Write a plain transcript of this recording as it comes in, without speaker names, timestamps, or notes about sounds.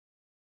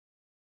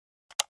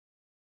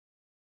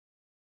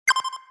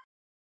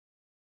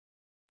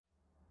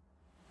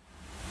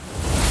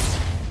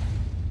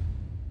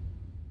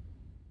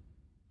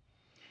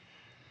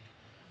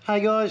Hey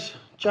guys,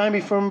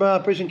 Jamie from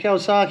Brisbane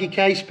Kawasaki,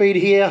 Kspeed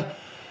here.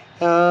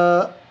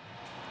 We're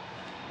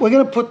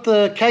going to put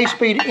the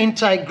Kspeed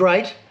Intake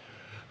Grate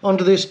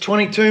onto this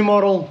 22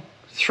 model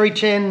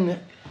 310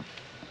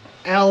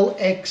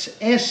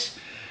 LXS.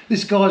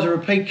 This guy's a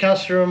repeat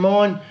customer of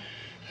mine.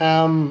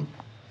 I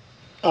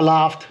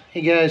laughed.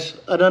 He goes,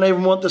 I don't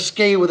even want the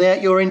ski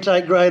without your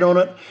intake grate on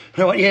it.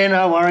 I went, yeah,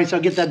 no worries,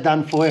 I'll get that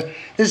done for you.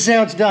 This is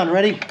how it's done,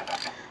 ready?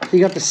 You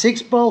got the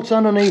 6 bolts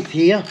underneath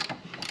here.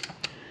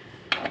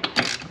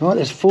 Right,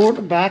 there's 4 at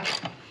the back.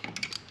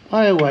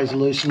 I always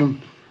loosen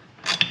them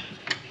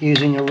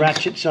using a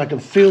ratchet so I can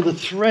feel the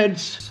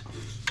threads.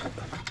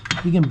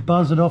 You can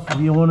buzz it off if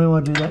you want to. I'll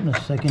do that in a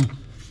second.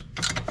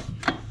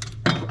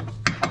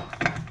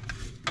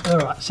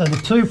 Alright, so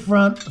the 2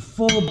 front, the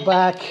 4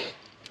 back.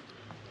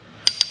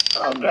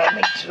 I'll grab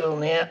my tool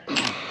now.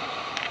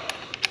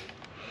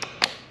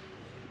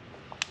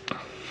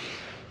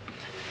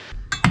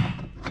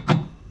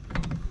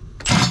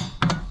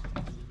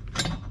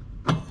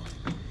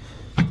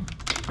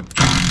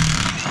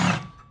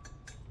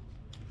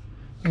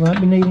 I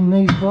won't be needing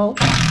these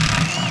bolts,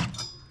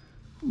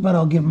 but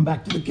I'll give them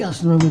back to the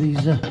customer with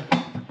his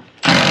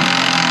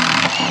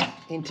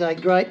intake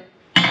grate.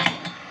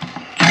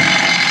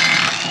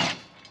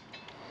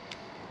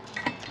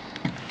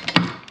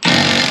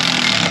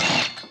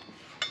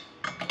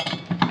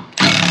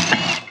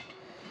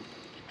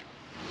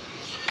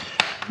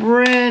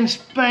 Brand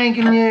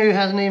spanking new,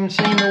 hasn't even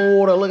seen the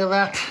water, look at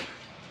that.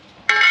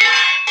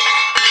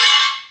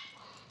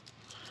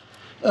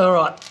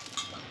 Alright,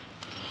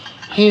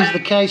 here's the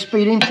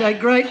Kspeed Intake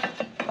Grate.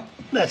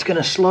 That's going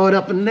to slide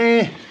up in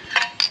there.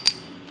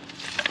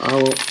 I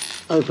will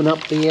open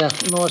up the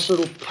nice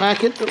little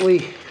packet that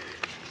we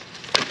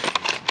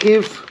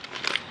give.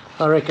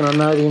 I reckon I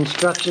know the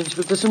instructions,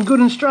 but there's some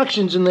good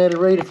instructions in there to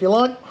read if you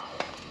like.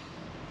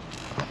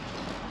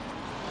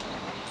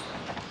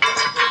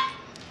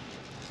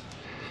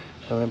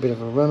 A bit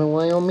of a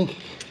runaway on me.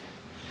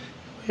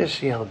 Where's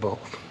the other bolt?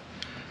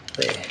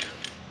 There.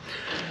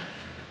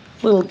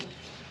 Little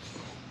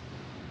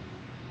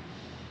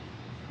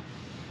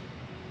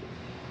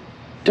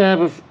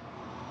dab of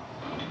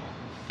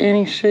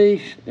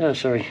anti-seize,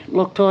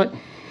 Loctite,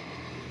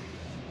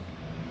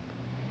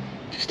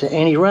 just an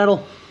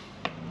anti-rattle.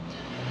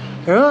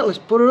 Alright, let's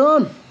put it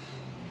on.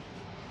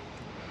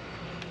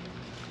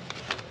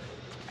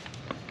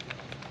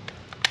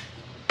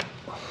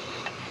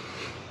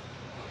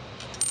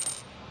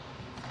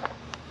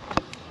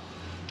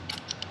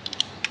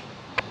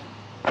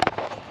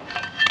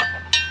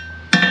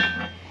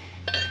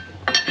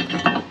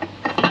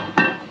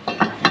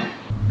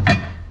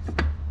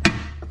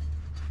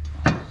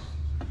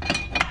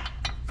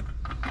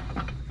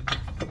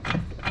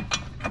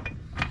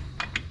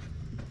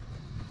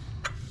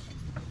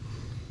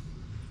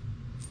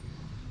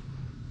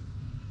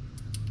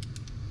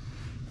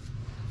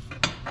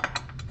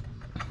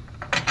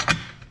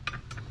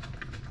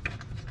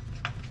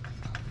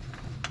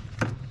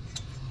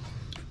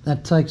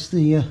 That takes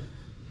the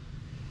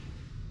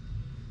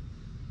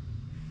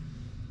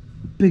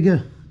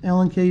bigger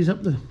Allen keys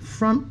up the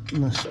front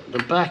and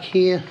the back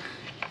here.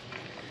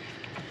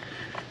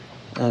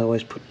 I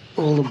always put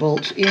all the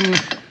bolts in.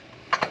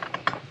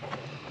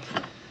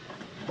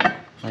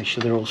 Make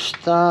sure they're all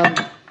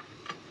starred.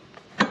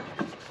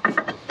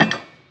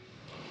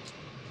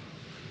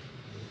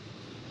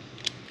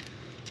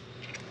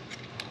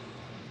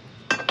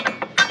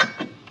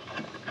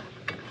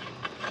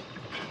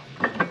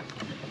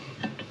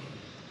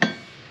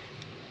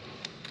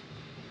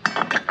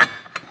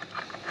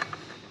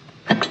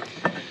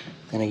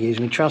 Then I use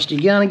my trusty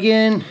gun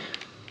again.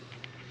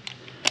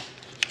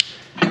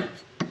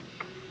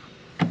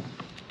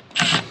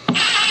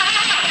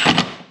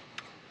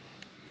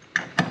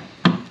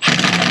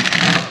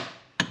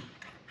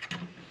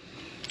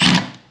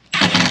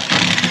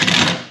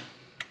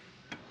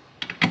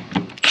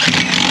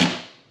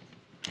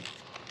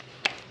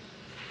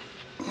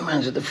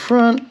 One's at the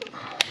front.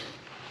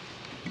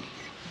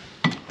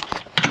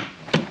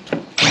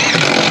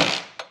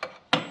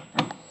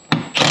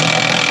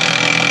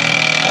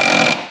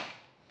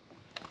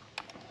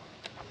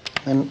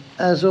 And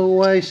as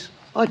always,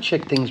 I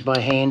check things by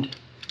hand.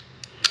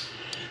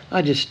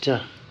 I just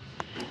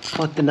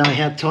like to know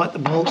how tight the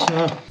bolts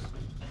are.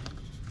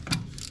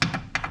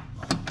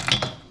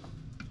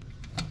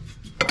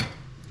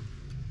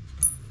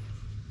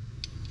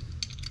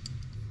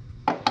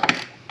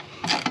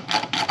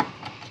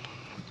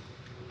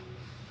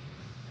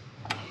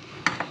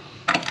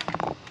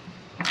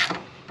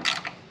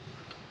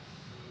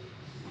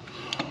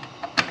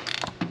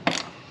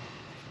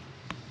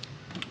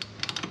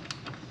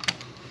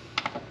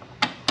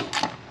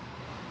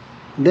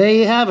 There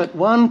you have it,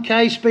 one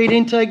Kspeed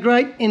Intake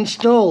Grate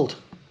installed.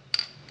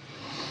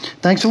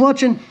 Thanks for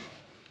watching.